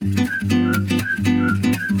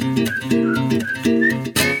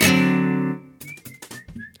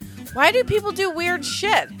Why do people do weird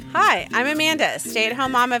shit? Hi, I'm Amanda,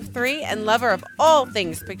 stay-at-home mom of 3 and lover of all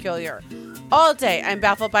things peculiar. All day, I'm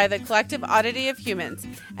baffled by the collective oddity of humans,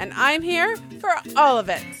 and I'm here for all of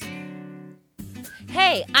it.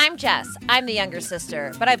 Hey, I'm Jess. I'm the younger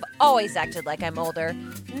sister, but I've always acted like I'm older.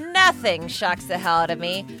 Nothing shocks the hell out of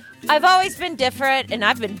me. I've always been different, and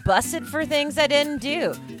I've been busted for things I didn't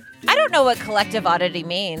do. I don't know what collective oddity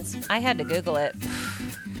means. I had to Google it.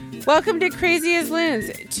 Welcome to Crazy as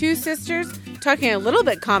Loons, 2 sisters talking a little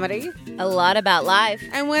bit comedy. A lot about life.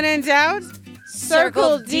 And when in doubt,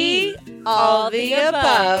 Circle D, all the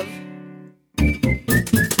above.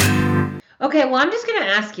 Okay, well, I'm just going to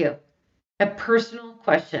ask you a personal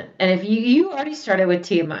question. And if you already started with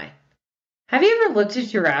TMI, have you ever looked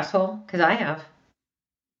at your asshole? Because I have.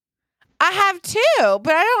 I have too,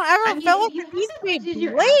 but I don't ever feel like it needs to be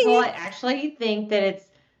bleached. I actually think that it's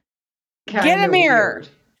kind Get a mirror. Weird.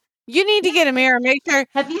 You need to get a mirror. Make sure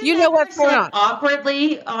you know what's going on.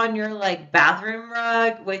 Awkwardly on your bathroom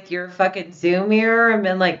rug with your fucking Zoom mirror and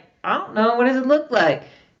been like, I don't know, what does it look like? Does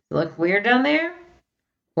it look weird down there?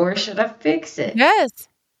 Or should I fix it? Yes.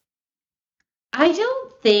 I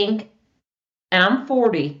don't think, and I'm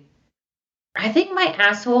 40, I think my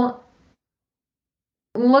asshole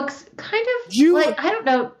looks kind of I don't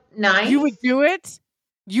know, nice. You would do it?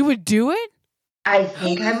 You would do it? I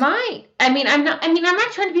think I might. I'm not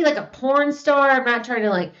trying to be like a porn star. I'm not trying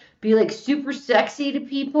to be super sexy to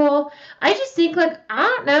people. I just think I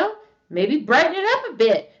don't know, maybe brighten it up a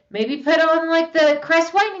bit. Maybe put on the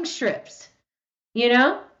crest whitening strips. You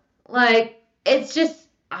know? It's just,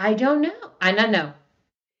 I don't know. I don't know.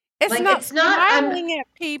 It's not smiling at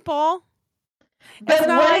people. But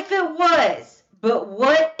what if it was? But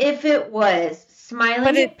what if it was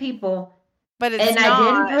smiling at people? But it's not.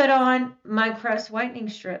 I didn't put on my crest whitening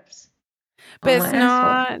strips. But it's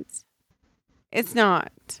not. It's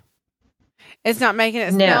not. It's not making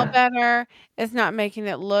it smell better. It's not making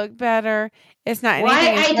it look better. It's not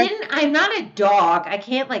anything. I'm not a dog. I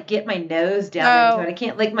can't get my nose down into it. I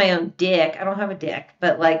can't lick my own dick. I don't have a dick.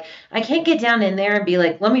 But I can't get down in there and be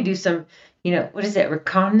like, let me do some, what is it?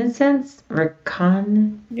 Reconnaissance?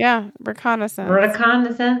 Yeah, reconnaissance.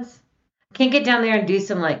 Reconnaissance. Can't get down there and do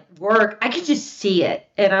some work. I could just see it.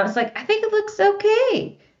 And I was like, I think it looks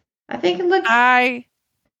okay. I think it looks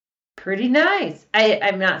pretty nice.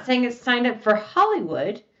 I'm not saying it's signed up for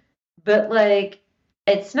Hollywood, but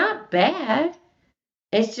it's not bad.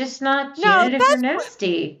 It's just not genitive or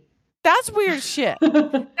nasty. That's weird shit.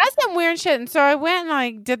 That's some weird shit. And so I went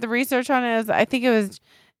and did the research on it. I think it was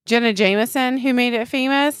Jenna Jameson who made it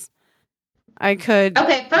famous.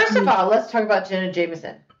 Okay, first of all, let's talk about Jenna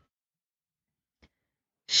Jameson.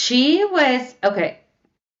 She was, okay.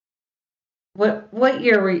 What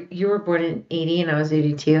year were you born in 80 and I was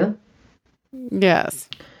 82? Yes.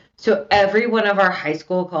 So every one of our high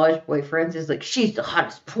school, college boyfriends is she's the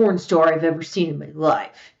hottest porn star I've ever seen in my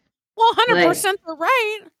life. Well, 100% they're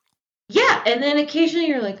right. Yeah, and then occasionally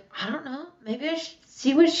you're like, I don't know, maybe I should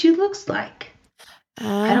see what she looks like.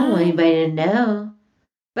 I don't want anybody to know.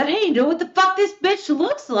 But hey, you know what the fuck this bitch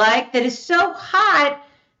looks like that is so hot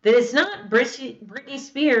that it's not Britney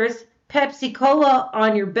Spears, Pepsi Cola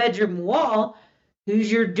on your bedroom wall,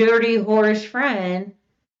 who's your dirty, whorish friend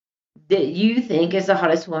that you think is the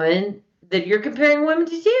hottest woman that you're comparing women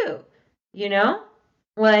to you, and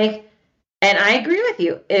I agree with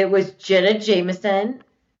you. It was Jenna Jameson.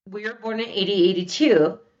 We were born in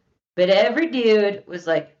 82, but every dude was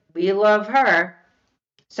like, we love her.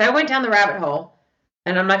 So I went down the rabbit hole,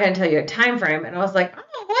 and I'm not going to tell you a time frame, and I was like, I'm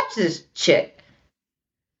going to watch this chick.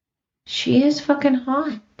 She is fucking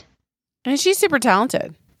hot. And she's super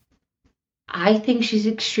talented. I think she's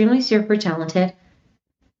extremely super talented.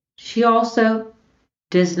 She also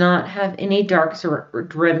does not have any dark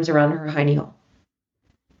rims around her hiney hole.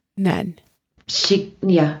 None.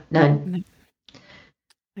 None.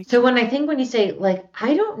 So when you say,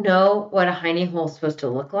 I don't know what a hiney hole is supposed to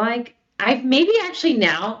look like, I've maybe actually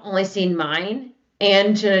now only seen mine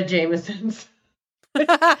and Jenna Jameson's. Those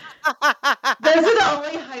are the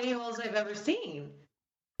only hiney holes I've ever seen.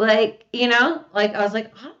 I was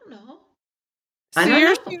like, I don't know. So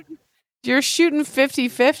you're shooting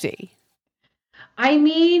 50-50. I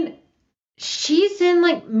mean, she's in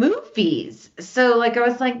movies. So I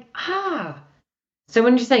was like, So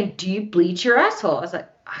when you're saying, do you bleach your asshole? I was like,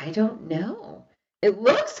 I don't know. It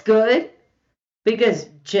looks good because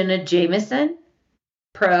Jenna Jameson,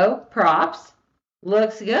 props,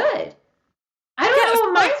 looks good. I don't know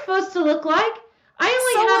what mine's supposed to look like. I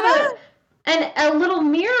only have a little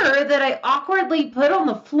mirror that I awkwardly put on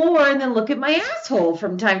the floor and then look at my asshole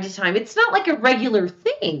from time to time. It's not a regular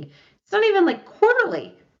thing. It's not even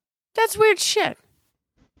quarterly. That's weird shit.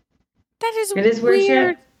 That is It is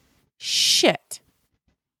weird shit.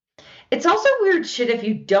 It's also weird shit if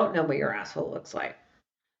you don't know what your asshole looks like.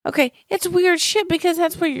 Okay, it's weird shit because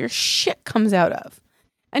that's where your shit comes out of.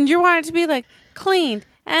 And you want it to be like cleaned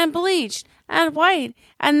and bleached and white.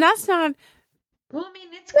 And that's not... Well, I mean,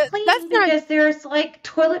 it's clean because there's like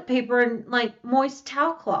toilet paper and like moist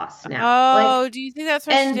towel cloths now. Oh, like, do you think that's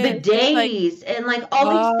what and she did? bidets and like all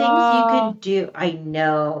these things you can do. I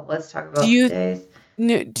know. Let's talk about bidets.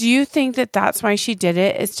 Do you think that that's why she did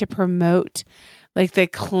it, is to promote like the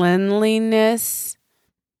cleanliness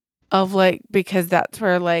of like, because that's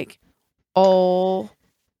where like all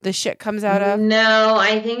the shit comes out of? No,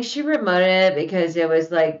 I think she promoted it because it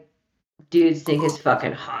was like dudes think it's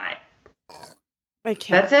fucking hot. I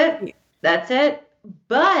can't. That's it.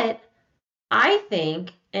 But I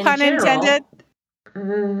think in Pun general, intended.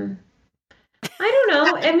 I don't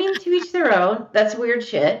know. I mean, to each their own. That's weird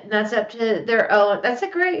shit. And that's up to their own. That's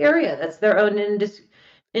a gray area. That's their own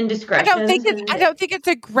indiscretion. I don't think it's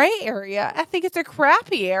a gray area. I think it's a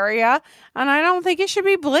crappy area. And I don't think it should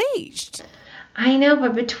be bleached. I know,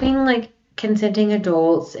 but between like consenting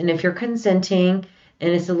adults, and if you're consenting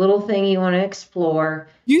and it's a little thing you want to explore.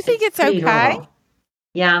 You think it's okay? Normal.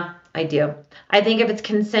 Yeah, I do. I think if it's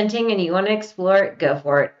consenting and you want to explore it, go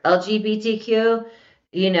for it. LGBTQ,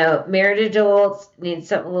 married adults need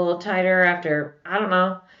something a little tighter after, I don't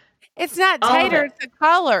know. It's not tighter, it's the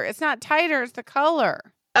color. It's not tighter, it's the color.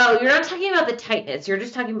 Oh, you're not talking about the tightness. You're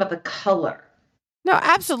just talking about the color. No,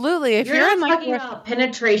 absolutely. If you're not talking about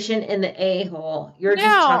penetration in the a-hole. You're just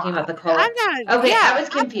talking about the color. I'm not. Okay, yeah, I was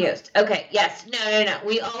confused. Okay, yes. No.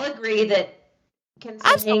 We all agree that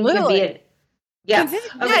consenting can be yeah.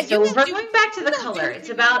 Okay, so we're going back to the color. It's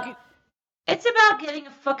about getting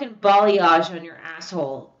a fucking balayage on your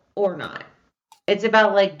asshole or not. It's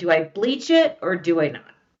about like, do I bleach it or do I not?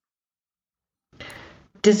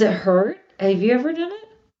 Does it hurt? Have you ever done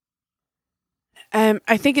it?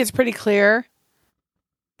 I think it's pretty clear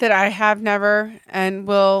that I have never and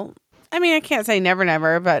will. I mean, I can't say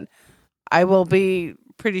never, but I will be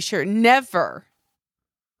pretty sure never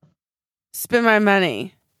spend my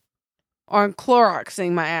money on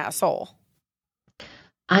Cloroxing my asshole.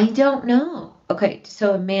 I don't know. Okay,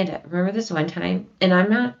 so Amanda, remember this one time, and I'm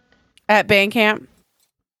not at band camp.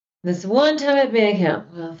 This one time at band camp,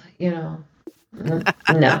 well,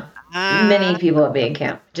 no, many people at band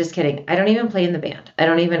camp. Just kidding. I don't even play in the band. I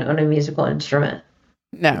don't even own a musical instrument.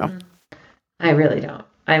 No, I really don't.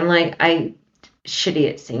 I'm shitty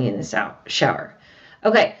at singing in the shower.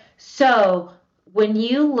 Okay, so when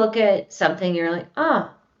you look at something, you're like, oh,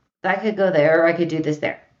 that could go there, or I could do this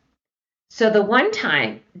there. So the one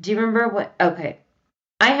time, do you remember what? Okay,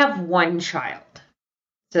 I have one child.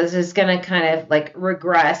 So this is going to kind of like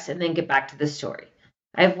regress and then get back to the story.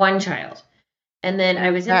 I have one child. And then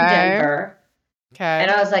I was in Denver. Okay.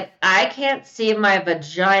 And I was like, I can't see my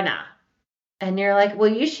vagina. And you're like, well,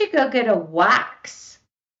 you should go get a wax.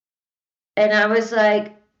 And I was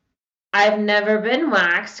like, I've never been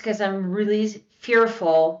waxed because I'm really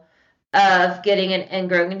fearful of getting an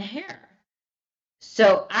ingrown hair.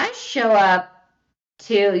 So I show up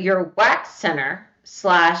to your wax center /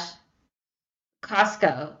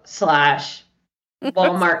 Costco /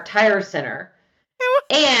 Walmart Tire Center.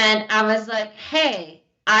 And I was like, hey,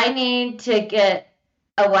 I need to get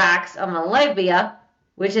a wax on my labia,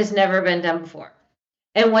 which has never been done before.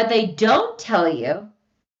 And what they don't tell you,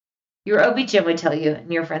 your OB-GYN would tell you,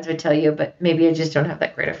 and your friends would tell you, but maybe I just don't have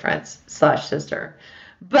that great of friends / sister.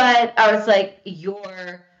 But I was like,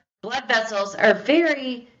 your blood vessels are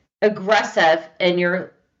very aggressive in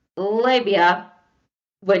your labia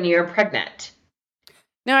when you're pregnant.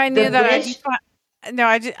 No, I knew that. I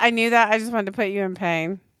knew that. I just wanted to put you in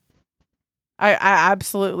pain. I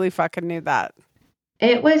absolutely fucking knew that.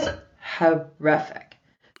 It was horrific.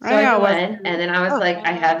 So I go in, and then I was like,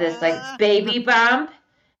 I have this like baby bump,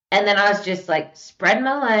 and then I was just like, spread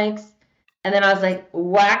my legs, and then I was like,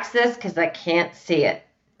 wax this because I can't see it.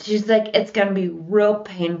 She's like, it's gonna be real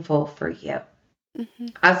painful for you. Mm-hmm.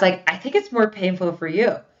 I was like, I think it's more painful for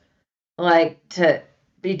you, like to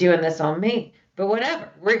be doing this on me. But whatever,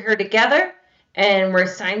 we're here together, and we're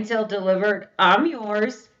signed, sealed, delivered. I'm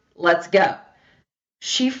yours. Let's go.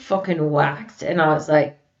 She fucking waxed, and I was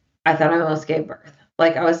like, I thought I almost gave birth.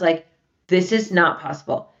 Like, I was like, this is not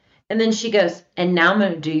possible. And then she goes, and now I'm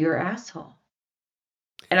going to do your asshole.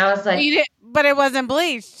 And I was like, but it wasn't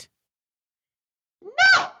bleached. No,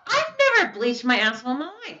 I've never bleached my asshole in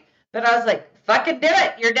my life. But I was like, fucking do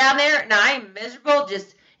it. You're down there, and I'm miserable.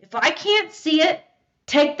 Just, if I can't see it,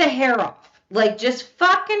 take the hair off. Like, just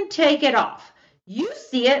fucking take it off. You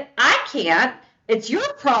see it. I can't. It's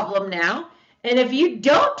your problem now. And if you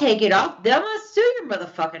don't take it off, then I'm going to sue your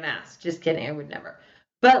motherfucking ass. Just kidding. I would never.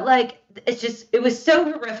 But like, it was so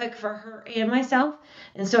horrific for her and myself.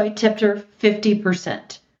 And so I tipped her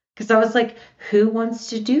 50%. Because I was like, who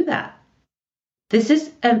wants to do that? This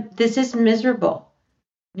is miserable.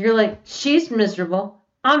 You're like, she's miserable.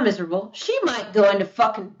 I'm miserable. She might go into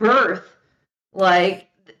fucking birth. Like,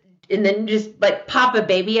 and then just like pop a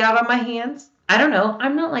baby out on my hands. I don't know.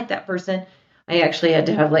 I'm not like that person. I actually had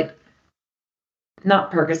to have like,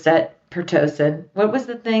 not Percocet, Pitocin. What was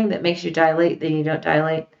the thing that makes you dilate, then you don't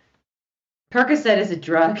dilate? Percocet is a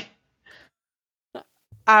drug.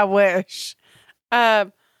 I wish.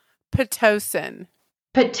 Pitocin.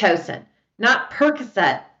 Pitocin. Not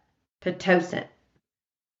Percocet. Pitocin.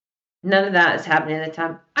 None of that is happening at the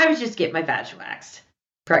time. I was just getting my vag waxed.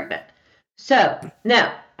 Pregnant. So,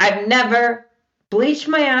 no. I've never bleached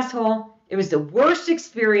my asshole. It was the worst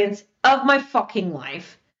experience of my fucking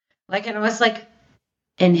life. Like, and I was like,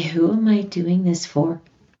 and who am I doing this for?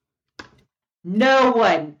 No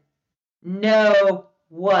one. No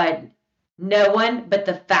one. No one but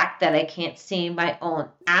the fact that I can't see my own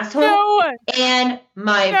asshole and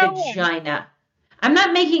my vagina. I'm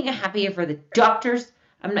not making it happier for the doctors.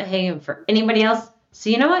 I'm not making it for anybody else.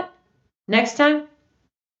 So you know what? Next time,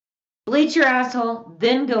 bleach your asshole,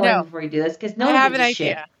 then go in before you do this, because no one gives a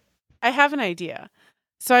shit. I have an idea.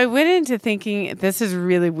 So I went into thinking this is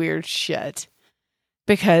really weird shit.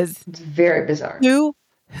 Because it's very bizarre.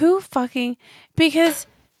 Who fucking, because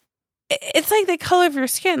it's like the color of your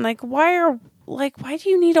skin. Like why do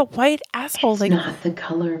you need a white asshole? It's like not the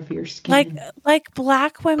color of your skin. Like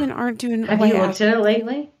black women aren't doing. Have you looked at it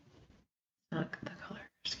lately? Not the color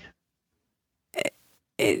of your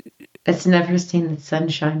skin. It's never seen the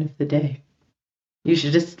sunshine of the day. You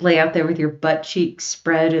should just lay out there with your butt cheeks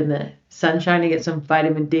spread in the sunshine to get some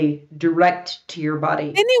vitamin D direct to your body.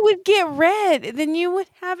 Then it would get red. Then you would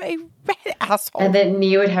have a red asshole. And then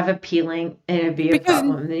you would have a peeling and it'd be a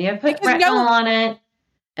problem. Then you have to put retinol on it.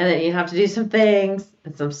 And then you have to do some things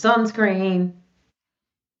and some sunscreen.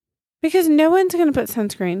 Because no one's going to put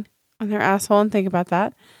sunscreen on their asshole and think about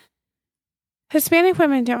that. Hispanic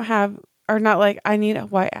women are not like, I need a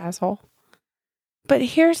white asshole. But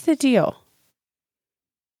here's the deal.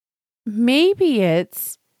 Maybe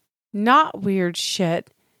it's not weird shit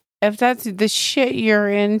if that's the shit you're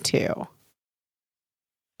into.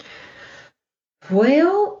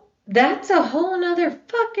 Well, that's a whole nother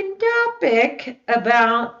fucking topic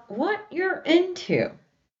about what you're into.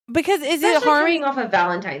 Because is it harming off of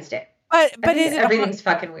Valentine's Day? But is it everything's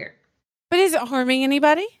fucking weird? But is it harming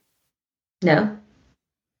anybody? No.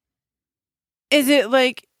 Is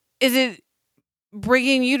it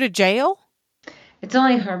bringing you to jail? It's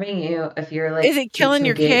only harming you if you're like. Is it killing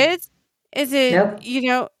your kids? Is it,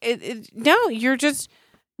 nope. No, you're just.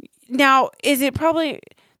 Now, is it probably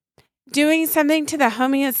doing something to the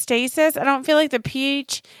homeostasis? I don't feel like the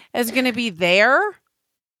pH is going to be there.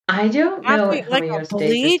 I don't know what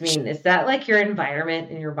homeostasis means. Is that like your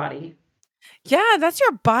environment in your body? Yeah, that's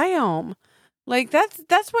your biome. Like that's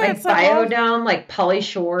where like it's biodome, like Pauly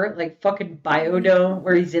Shore, like fucking biodome,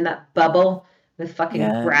 where he's in that bubble with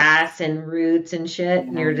fucking grass and roots and shit.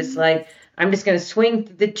 And you're just like, I'm just going to swing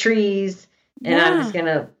through the trees and I'm just going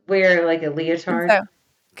to wear like a leotard.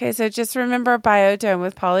 So just remember Biodome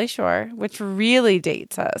with Pauly Shore, which really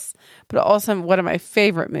dates us, but also one of my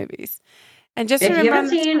favorite movies. And just if remember, you haven't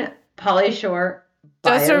seen Pauly Shore,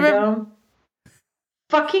 Biodome,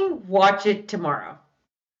 fucking watch it tomorrow.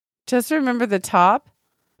 Just remember the top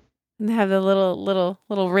and have the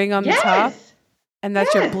little ring on the top. And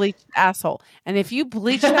that's your bleached asshole. And if you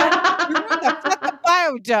bleach that, you're in the fucking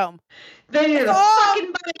biodome. Then you're the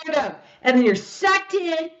fucking biodome. And then you're sucked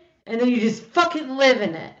in, and then you just fucking live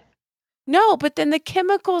in it. No, but then the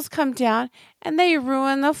chemicals come down, and they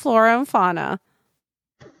ruin the flora and fauna.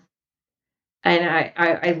 And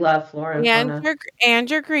I love flora and fauna.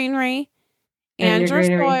 And your greenery. And your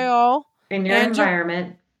soil. And your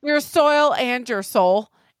environment. Your soil and your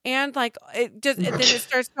soul. And like, it just, and then it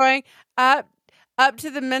starts going up to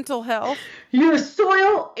the mental health. Your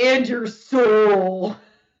soil and your soul.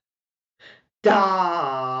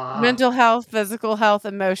 Duh. Mental health, physical health,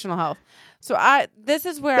 emotional health. So this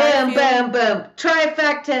is where bam, bam.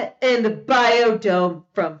 Trifecta in the biodome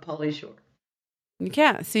from Pauly Shore. You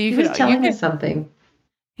can't. So he was telling me something.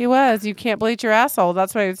 He was. You can't bleach your asshole.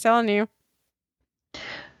 That's what he was telling you.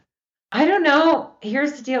 I don't know.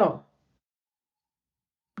 Here's the deal.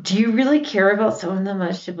 Do you really care about someone that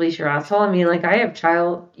much to bleach your asshole? I mean, like,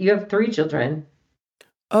 you have 3 children.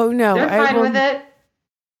 Oh, no. They're fine with it.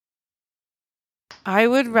 I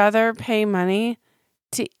would rather pay money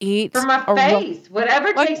to eat For my face.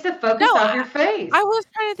 Whatever like, takes the focus off your face. I was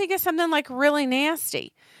trying to think of something like really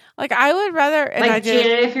nasty. Like I would rather, and like I did.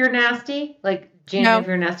 Janet, if you're nasty. Like Janet, if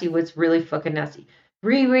you're nasty, what's really fucking nasty?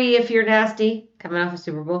 Riri, if you're nasty, coming off a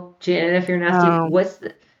Super Bowl. Janet, if you're nasty,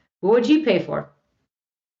 what would you pay for?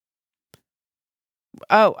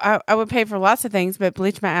 Oh, I would pay for lots of things, but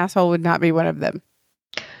bleach my asshole would not be one of them.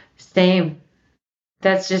 Same.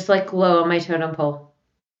 That's just like low on my totem pole.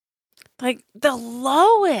 Like the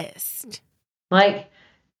lowest. Like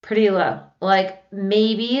pretty low. Like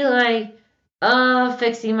maybe like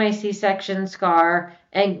fixing my C-section scar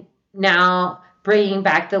and now bringing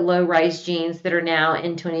back the low-rise jeans that are now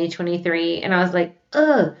in 2023. And I was like,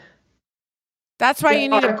 ugh. That's why you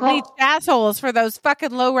need to bleach assholes for those fucking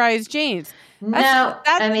low-rise jeans. That's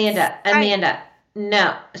Amanda.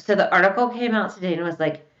 No. So the article came out today and was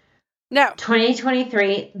like, no.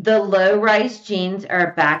 2023, the low-rise jeans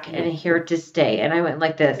are back and here to stay. And I went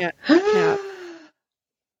like this. Yeah.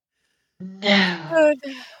 No.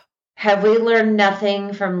 Have we learned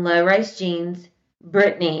nothing from low-rise jeans,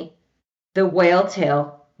 Brittany, the whale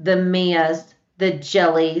tail, the Mias, the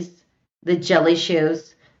jellies, the jelly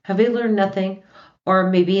shoes? Have we learned nothing? Or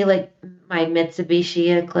maybe like my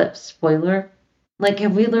Mitsubishi Eclipse spoiler? Like,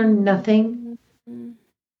 have we learned nothing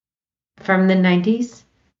from the 90s?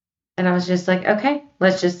 And I was just like, okay,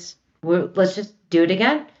 let's just do it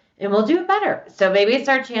again and we'll do it better. So maybe it's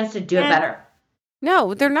our chance to do it better.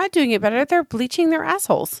 No, they're not doing it better. They're bleaching their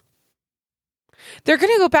assholes. They're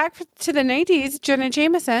going to go back to the 90s, Jenna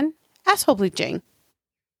Jameson, asshole bleaching.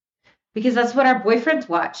 Because that's what our boyfriends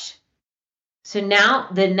watch. So now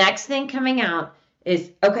the next thing coming out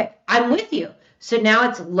is, okay, I'm with you. So now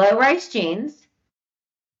it's low-rise jeans.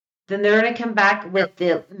 Then they're going to come back with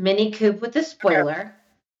the Mini Coupe with the spoiler.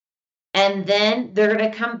 And then they're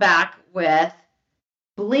going to come back with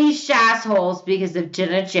bleached assholes because of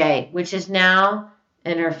Jenna J, which is now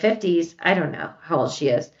in her 50s. I don't know how old she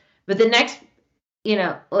is. But the next,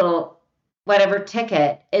 little whatever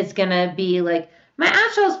ticket is going to be like, my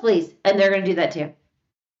assholes, please. And they're going to do that too.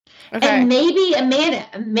 Okay. And maybe, Amanda,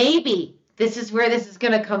 this is where this is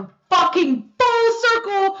going to come fucking full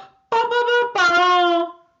circle. Ba, ba, ba,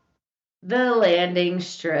 ba. The landing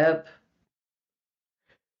strip.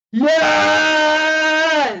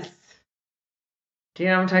 Yes! Do you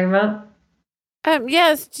know what I'm talking about?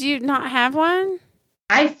 Yes. Do you not have one?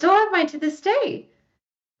 I still have mine to this day.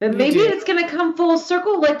 But maybe it's going to come full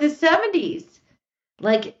circle like the 70s.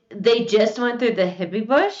 Like, they just went through the hippie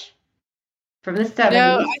bush from the 70s.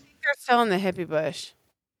 No, I think they're still in the hippie bush.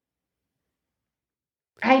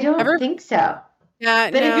 I don't think so.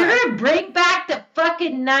 But if you're going to bring back the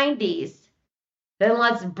fucking 90s, then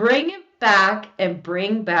let's bring it back and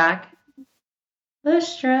bring back the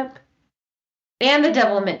strip. And the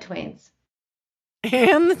Devilment Twins.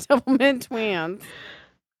 Twins. Twins.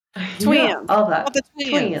 All that. All the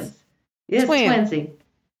twins. Yes, twinsy.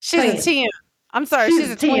 She's a twin. I'm sorry,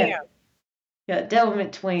 she's a twin. Yeah,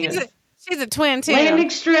 Devilment Twins. She's a twin too.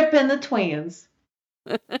 Landing strip and the twins.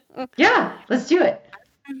 Yeah, let's do it.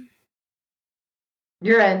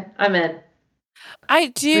 You're in. I'm in. I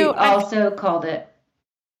do. We also called it.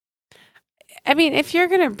 I mean, if you're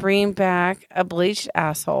going to bring back a bleached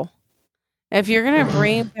asshole, if you're going to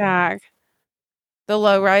bring back the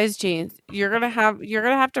low-rise jeans, you're going to have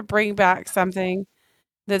to bring back something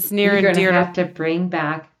that's near and dear. You're going to have to bring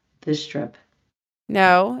back the strip.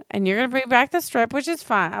 No, and you're going to bring back the strip, which is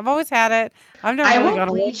fine. I've always had it. I will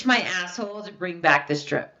bleach my asshole to bring back the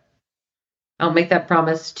strip. I'll make that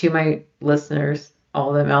promise to my listeners,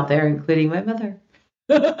 all of them out there, including my mother.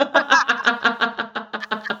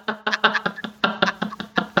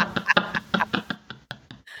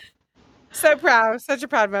 So proud. Such a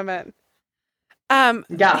proud moment. Yeah.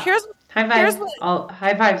 High fives.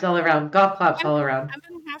 High fives all around. Golf claps all around. I'm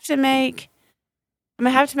gonna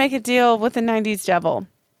have to make a deal with the 90s devil.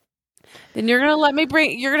 Then you're gonna have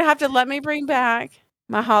to let me bring back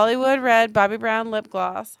my Hollywood Red Bobbi Brown lip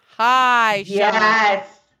gloss. High shine. Yes.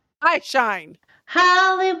 High shine.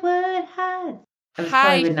 Hollywood high.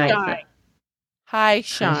 High shine. High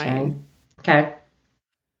shine. Okay.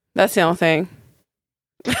 That's the only thing.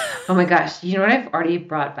 Oh my gosh. You know what I've already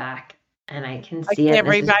brought back? And I can see it. I can't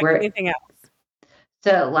bring back anything else.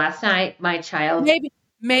 So last night, my child.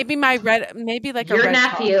 Maybe my red, maybe like your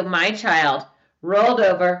nephew, my child, rolled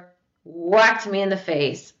over, whacked me in the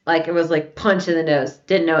face. Like it was like punch in the nose.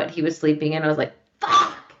 Didn't know it. He was sleeping. And I was like,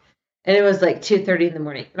 fuck. And it was like 2:30 in the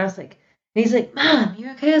morning. And I was like, and he's like, Mom, you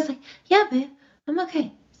okay? I was like, yeah, babe, I'm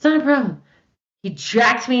okay. It's not a problem. He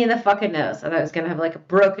jacked me in the fucking nose. I thought I was going to have like a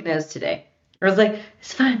broken nose today. I was like,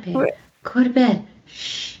 it's fine, babe. Go to bed.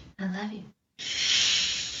 Shh. I love you. Shh.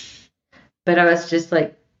 But I was just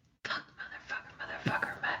like, fuck,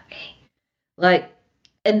 motherfucker, met me. Like,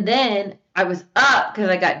 and then I was up because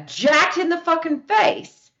I got jacked in the fucking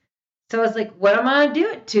face. So I was like, what am I going to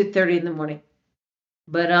do at 2:30 in the morning?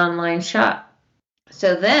 But online shop.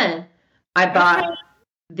 So then I bought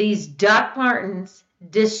these Doc Martens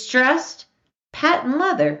distressed patent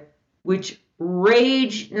leather, which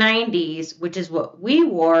rage 90s, which is what we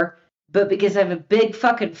wore, but because I have a big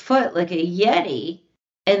fucking foot like a Yeti,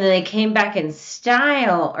 and then they came back in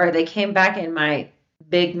style, or they came back in my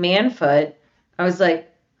big man foot, I was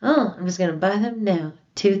like, oh, I'm just going to buy them now,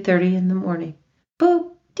 2:30 in the morning.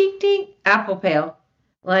 Boop, ding, ding, Apple Pale.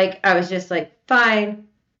 Like, I was just like, fine.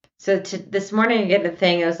 So this morning I get the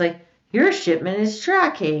thing, I was like, your shipment is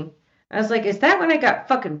tracking. I was like, is that when I got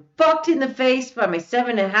fucking fucked in the face by my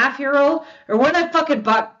 7.5-year-old? Or when I fucking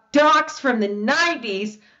bought docs from the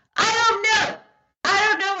 90s? I don't know. I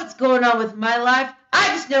don't know what's going on with my life. I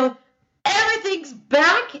just know everything's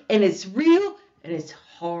back and it's real and it's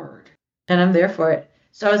hard. And I'm there for it.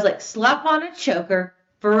 So I was like, slap on a choker,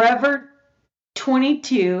 forever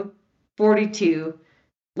 22, 42.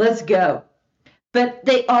 Let's go. But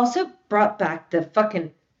they also brought back the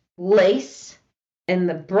fucking lace and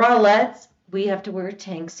the bralettes. We have to wear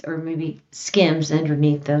tanks or maybe skims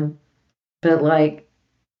underneath them. But like,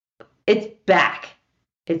 it's back.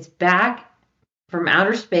 It's back from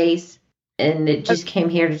outer space. And it just came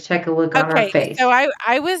here to take a look on our face. So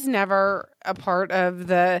I was never a part of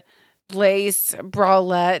the lace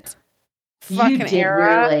bralette fucking you did era.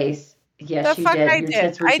 Wear lace. Yes, you did. Your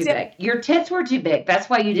tits were too big. Your tits were too big. That's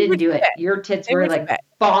why you didn't do it. Your tits were like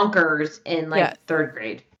bonkers in like third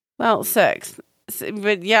grade. Well, sixth.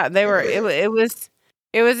 But yeah, they were. It was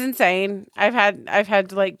insane. I've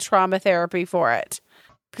had like trauma therapy for it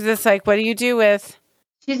because it's like, what do you do with?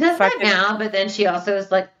 She says that now, but then she also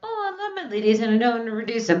is like, oh, I love my ladies and I don't want to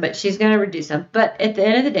reduce them, but she's going to reduce them. But at the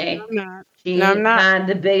end of the day, she had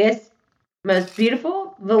the biggest, most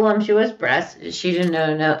beautiful, voluptuous breasts. She didn't know.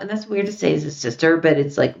 And that's weird to say as a sister, but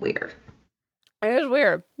it's like weird. It is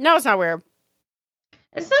weird. No, it's not weird.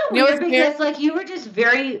 It's not weird because like you were just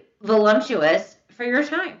very voluptuous for your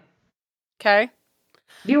time. Okay.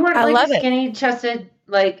 You weren't like skinny chested,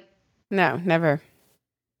 like. No, never.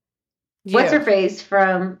 What's her face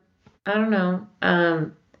from, I don't know,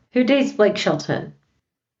 who dates Blake Shelton?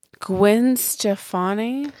 Gwen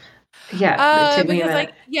Stefani? Yeah. Because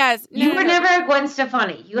like, yes. You were never a Gwen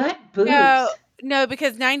Stefani. You had boobs. No,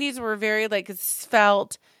 because 90s were very like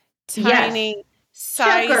svelte, tiny,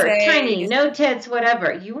 size choker, A. tiny, no tits,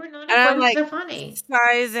 whatever. You were not a Gwen Stefani.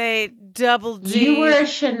 Size A, double D. You were a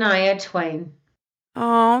Shania Twain.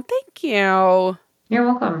 Oh, thank you. You're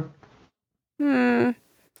welcome.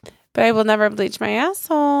 But I will never bleach my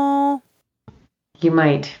asshole. You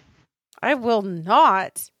might. I will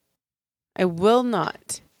not. I will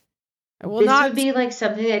not. This would be like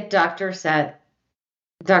something that Dr. Seuss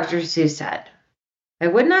said. I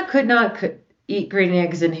could eat green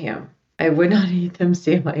eggs and ham. I would not eat them,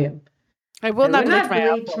 Sam. I will not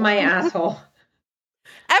bleach my asshole.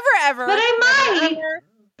 Ever. But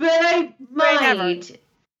I might.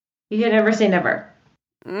 You can never say never.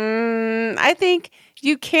 I think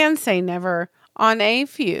you can say never on a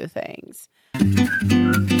few things.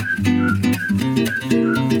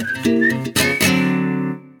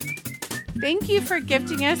 Thank you for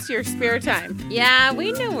gifting us your spare time. Yeah,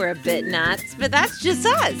 we know we're a bit nuts, but that's just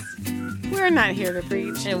us. We're not here to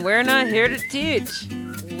preach. And we're not here to teach.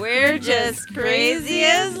 We're just crazy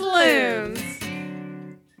as loons.